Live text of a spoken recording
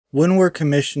When we're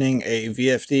commissioning a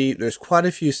VFD, there's quite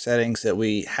a few settings that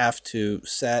we have to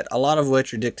set, a lot of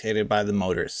which are dictated by the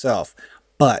motor itself.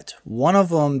 But one of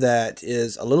them that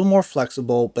is a little more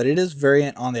flexible, but it is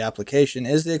variant on the application,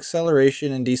 is the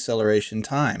acceleration and deceleration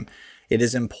time. It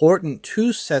is important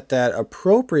to set that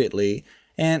appropriately,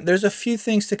 and there's a few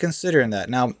things to consider in that.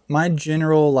 Now, my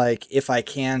general, if I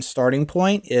can, starting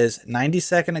point is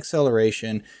 90-second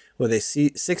acceleration with a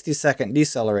 60-second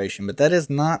deceleration, but that is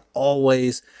not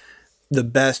always the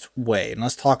best way. And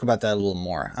let's talk about that a little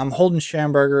more. I'm Holden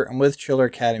Schamberger. I'm with Chiller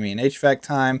Academy and HVAC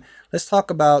Time. Let's talk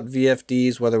about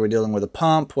VFDs, whether we're dealing with a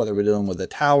pump, whether we're dealing with a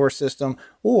tower system,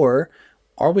 or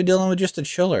are we dealing with just a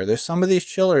chiller? There's some of these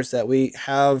chillers that we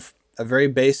have a very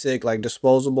basic,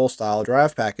 disposable style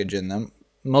drive package in them.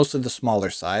 Most of the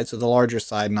smaller side, so the larger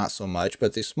side not so much,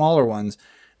 but the smaller ones,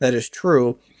 that is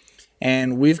true.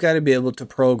 And we've got to be able to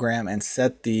program and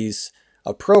set these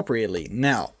appropriately.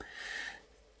 Now,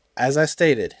 as I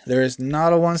stated, there is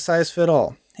not a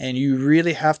one-size-fits-all, and you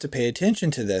really have to pay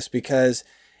attention to this, because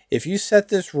if you set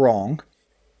this wrong,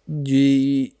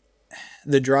 the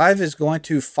drive is going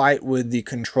to fight with the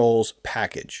controls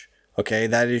package. Okay,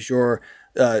 that is your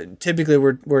typically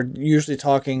we're usually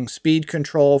talking speed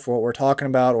control for what we're talking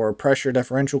about, or pressure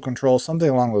differential control, something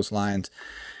along those lines.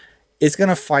 It's going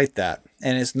to fight that,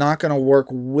 and it's not going to work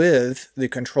with the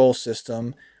control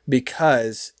system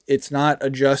because it's not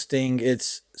adjusting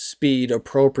its speed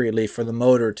appropriately for the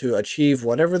motor to achieve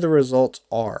whatever the results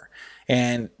are.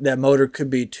 And that motor could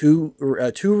be too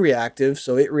reactive,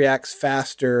 so it reacts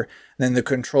faster than the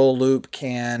control loop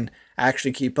can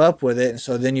actually keep up with it, and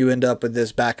so then you end up with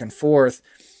this back and forth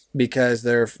because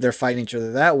they're fighting each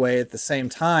other that way. At the same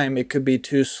time, it could be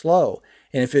too slow.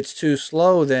 And if it's too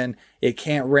slow, then it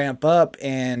can't ramp up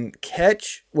and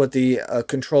catch what the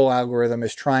control algorithm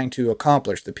is trying to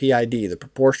accomplish, the PID, the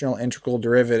proportional integral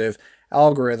derivative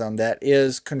algorithm that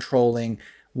is controlling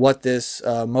what this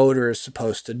motor is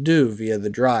supposed to do via the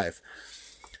drive.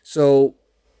 So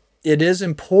it is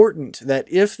important that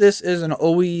if this is an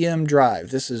OEM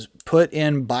drive, this is put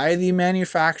in by the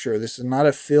manufacturer, this is not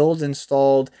a field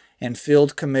installed and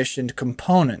field commissioned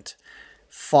component,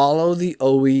 follow the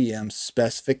OEM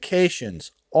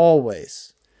specifications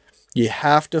always. You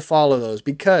have to follow those,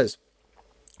 because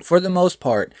for the most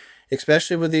part,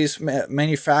 especially with these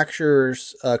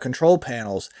manufacturers' control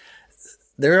panels,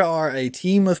 there are a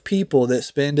team of people that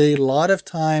spend a lot of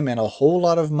time and a whole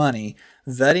lot of money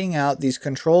vetting out these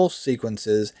control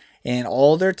sequences, and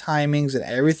all their timings and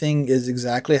everything is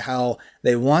exactly how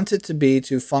they want it to be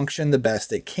to function the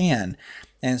best it can.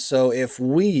 And so if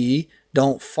we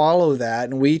don't follow that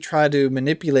and we try to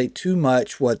manipulate too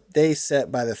much what they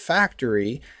set by the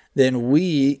factory, then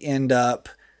we end up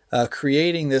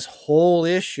creating this whole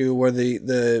issue where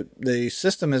the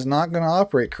system is not going to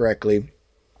operate correctly,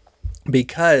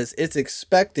 because it's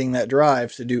expecting that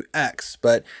drive to do X,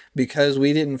 but because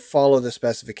we didn't follow the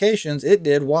specifications, it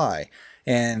did Y,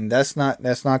 and that's not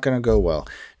going to go well.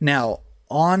 Now,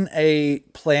 on a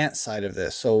plant side of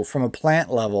this, so from a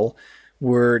plant level,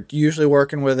 we're usually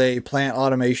working with a plant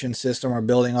automation system or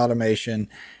building automation,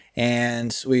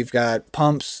 and we've got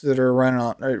pumps that are running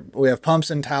on, we have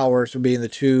pumps and towers would be the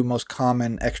two most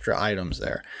common extra items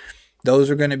there.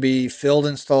 Those are going to be field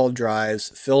installed drives,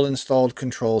 field installed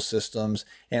control systems,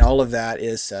 and all of that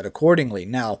is set accordingly.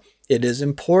 Now, it is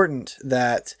important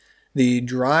that the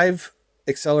drive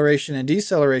acceleration and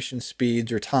deceleration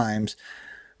speeds or times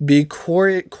be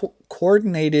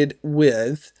coordinated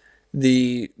with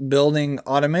the building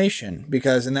automation,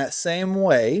 because in that same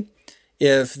way,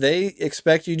 if they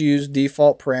expect you to use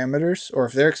default parameters, or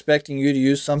if they're expecting you to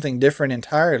use something different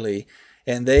entirely,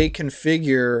 and they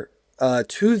configure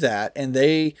to that, and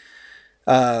they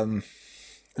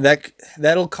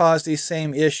that'll cause these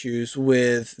same issues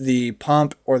with the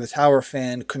pump or the tower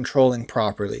fan controlling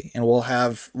properly, and we'll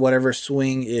have whatever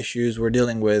swing issues we're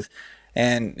dealing with.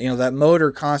 And that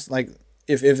motor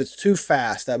if it's too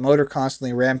fast, that motor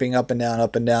constantly ramping up and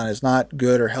down is not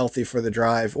good or healthy for the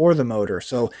drive or the motor.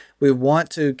 So we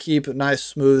want to keep a nice,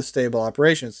 smooth, stable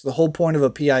operations. The whole point of a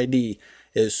PID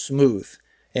is smooth,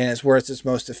 and it's where it's its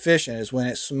most efficient, is when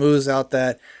it smooths out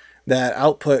that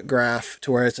output graph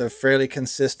to where it's a fairly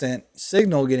consistent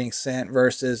signal getting sent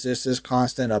versus just this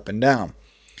constant up and down.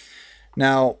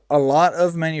 Now, a lot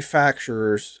of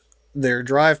manufacturers, their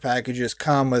drive packages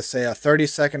come with, say, a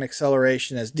 30-second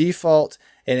acceleration as default,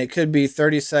 and it could be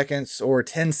 30 seconds or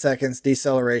 10 seconds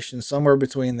deceleration, somewhere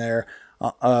between there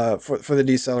for the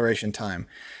deceleration time.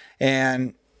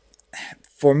 And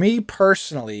for me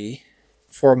personally,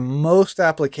 for most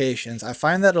applications, I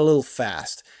find that a little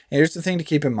fast. And here's the thing to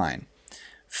keep in mind.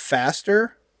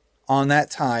 Faster on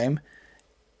that time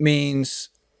means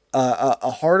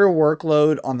a harder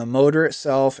workload on the motor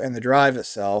itself and the drive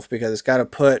itself, because it's got to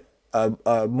put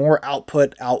more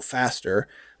output out faster,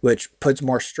 which puts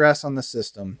more stress on the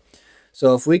system.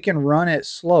 So if we can run it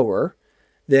slower,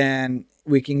 then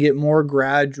we can get more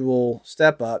gradual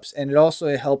step ups, and it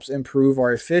also helps improve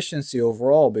our efficiency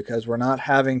overall, because we're not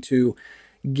having to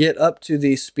get up to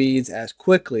these speeds as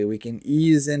quickly. We can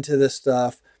ease into this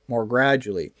stuff more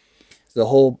gradually. It's the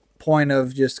whole point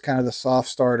of just kind of the soft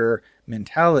starter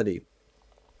mentality.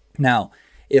 Now,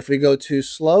 if we go too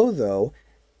slow though,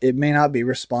 it may not be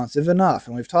responsive enough,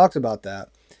 and we've talked about that.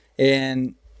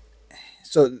 And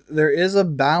so there is a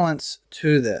balance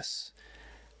to this.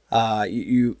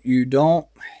 You don't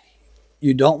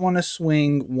want to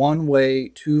swing one way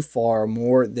too far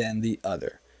more than the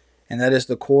other, and that is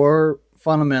the core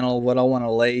fundamental of what I want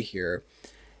to lay here,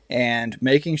 and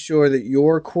making sure that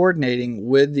you're coordinating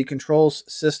with the controls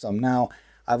system. Now,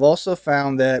 I've also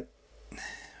found that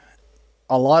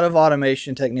a lot of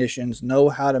automation technicians know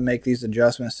how to make these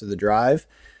adjustments to the drive.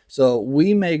 So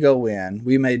we may go in,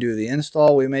 we may do the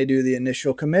install, we may do the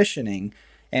initial commissioning,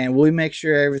 and we make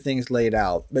sure everything's laid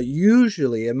out. But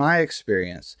usually, in my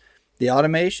experience, the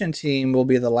automation team will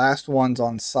be the last ones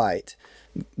on site,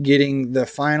 getting the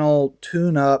final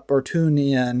tune-up or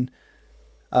tune-in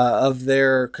of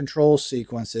their control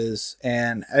sequences,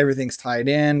 and everything's tied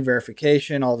in,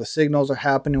 verification, all the signals are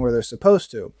happening where they're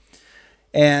supposed to.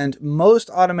 And most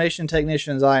automation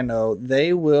technicians I know,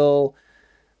 they'll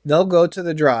go to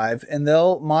the drive and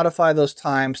they'll modify those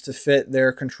times to fit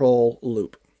their control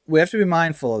loop. We have to be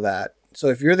mindful of that. So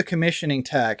if you're the commissioning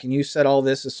tech and you set all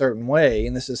this a certain way,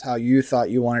 and this is how you thought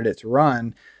you wanted it to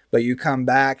run, but you come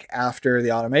back after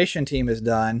the automation team is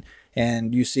done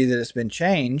and you see that it's been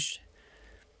changed,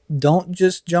 don't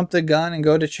just jump the gun and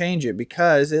go to change it,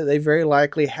 because they very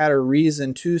likely had a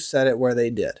reason to set it where they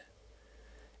did.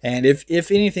 And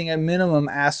if anything, at minimum,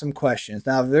 ask some questions.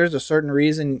 Now, if there's a certain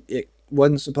reason it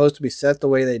wasn't supposed to be set the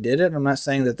way they did it, I'm not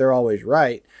saying that they're always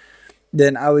right,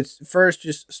 then I would first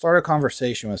just start a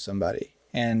conversation with somebody.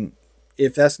 And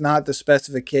if that's not the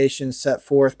specifications set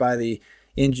forth by the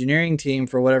engineering team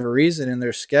for whatever reason in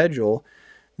their schedule,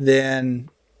 then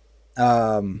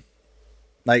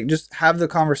just have the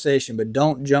conversation, but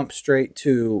don't jump straight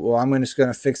to, well, I'm just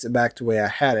going to fix it back to the way I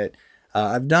had it.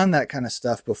 I've done that kind of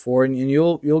stuff before, and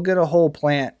you'll get a whole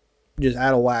plant just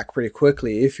out of whack pretty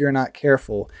quickly if you're not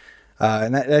careful.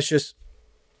 And that's just,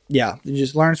 yeah, it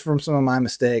just learns from some of my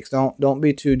mistakes. Don't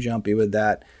be too jumpy with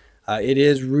that. It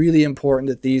is really important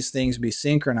that these things be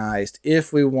synchronized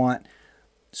if we want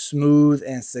smooth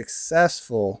and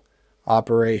successful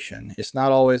operation. It's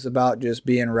not always about just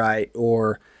being right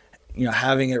or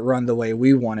having it run the way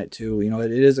we want it to.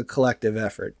 It is a collective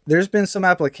effort. There's been some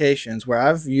applications where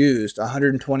I've used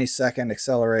 120-second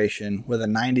acceleration with a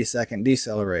 90-second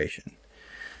deceleration.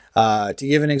 To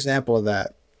give an example of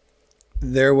that,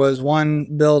 there was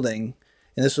one building,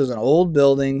 and this was an old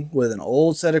building with an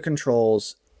old set of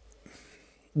controls.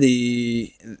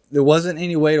 There wasn't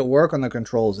any way to work on the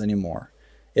controls anymore.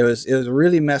 It was a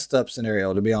really messed up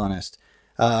scenario, to be honest.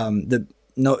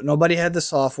 Nobody had the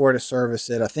software to service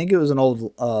it. I think it was an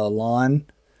old lawn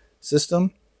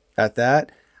system at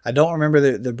that. I don't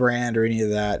remember the brand or any of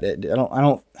that.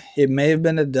 It may have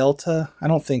been a Delta. I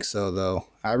don't think so though.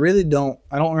 I don't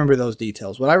remember those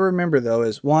details. What I remember though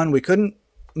is, one, we couldn't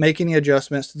make any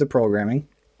adjustments to the programming.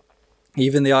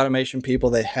 Even the automation people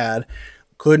they had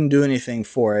couldn't do anything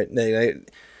for it.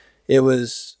 It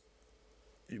was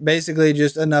basically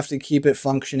just enough to keep it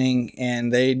functioning,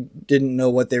 and they didn't know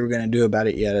what they were going to do about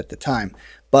it yet at the time.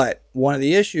 But one of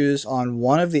the issues on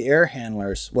one of the air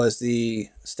handlers was the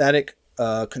static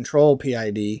control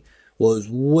PID was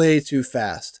way too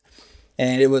fast,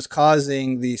 and it was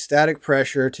causing the static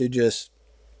pressure to just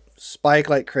spike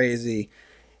like crazy,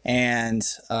 and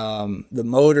the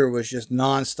motor was just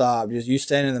nonstop. Just you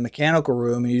stand in the mechanical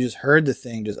room and you just heard the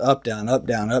thing just up, down, up,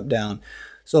 down, up, down.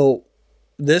 So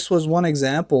this was one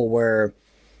example where,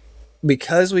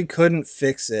 because we couldn't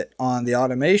fix it on the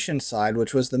automation side,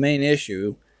 which was the main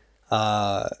issue,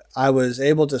 I was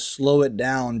able to slow it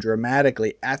down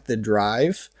dramatically at the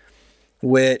drive,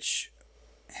 which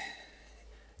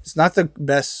is not the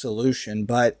best solution,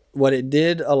 but what it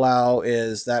did allow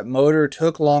is that motor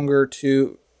took longer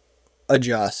to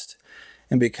adjust.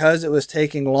 And because it was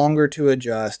taking longer to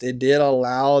adjust, it did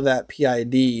allow that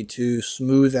PID to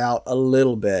smooth out a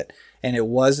little bit, and it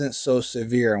wasn't so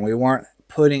severe, and we weren't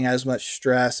putting as much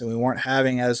stress, and we weren't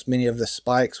having as many of the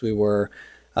spikes we were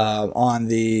on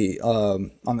the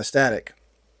static.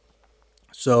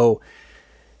 So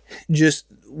just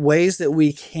ways that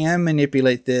we can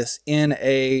manipulate this in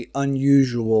a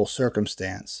unusual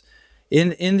circumstance.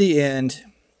 In the end,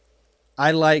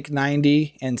 I like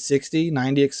 90 and 60,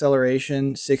 90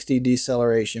 acceleration, 60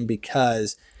 deceleration,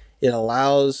 because it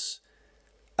allows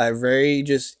a very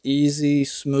just easy,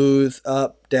 smooth,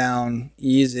 up, down,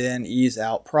 ease in, ease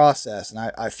out process.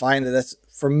 And I find that that's,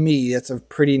 for me, that's a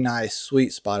pretty nice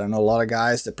sweet spot. I know a lot of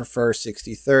guys that prefer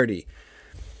 60-30.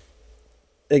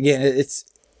 Again,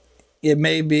 it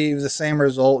may be the same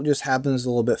result, just happens a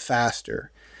little bit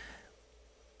faster.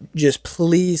 Just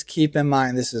please keep in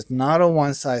mind, this is not a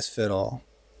one-size-fits-all.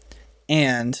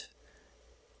 And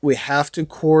we have to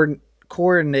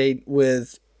coordinate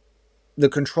with the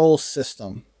control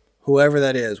system, whoever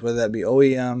that is, whether that be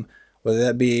OEM, whether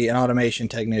that be an automation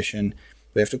technician.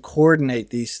 We have to coordinate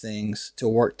these things to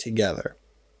work together.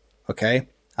 Okay?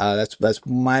 That's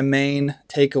my main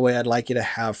takeaway I'd like you to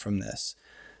have from this.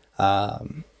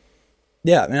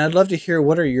 Yeah, and I'd love to hear,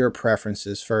 what are your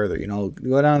preferences further? You know,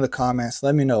 go down in the comments.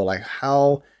 Let me know, like,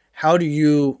 how do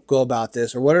you go about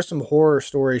this? Or what are some horror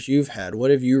stories you've had?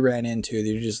 What have you ran into that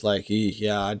you're just like,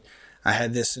 yeah, I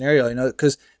had this scenario, you know,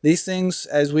 because these things,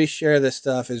 as we share this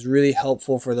stuff, is really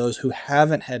helpful for those who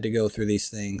haven't had to go through these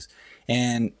things.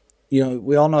 And, you know,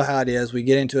 we all know how it is. We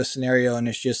get into a scenario and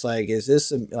it's just like, is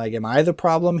this, like, am I the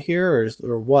problem here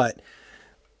or what?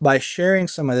 By sharing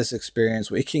some of this experience,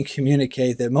 we can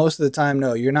communicate that most of the time,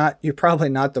 no, you're probably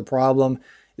not the problem.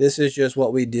 This is just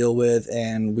what we deal with,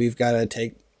 and we've got to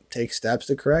take steps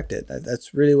to correct it.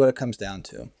 That's really what it comes down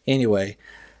to. Anyway,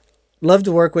 love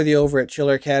to work with you over at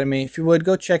Chiller Academy. If you would,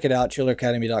 go check it out,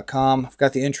 chilleracademy.com. I've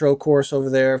got the intro course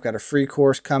over there. I've got a free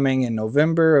course coming in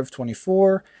November of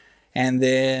 24. And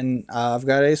then I've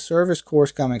got a service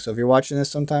course coming. So if you're watching this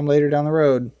sometime later down the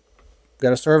road, I've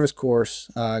got a service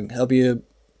course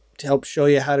help show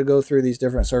you how to go through these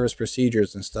different service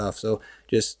procedures and stuff. So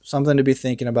just something to be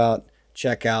thinking about.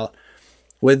 Check out.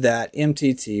 With that,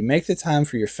 MTT, make the time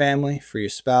for your family, for your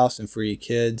spouse, and for your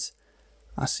kids.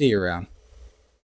 I'll see you around.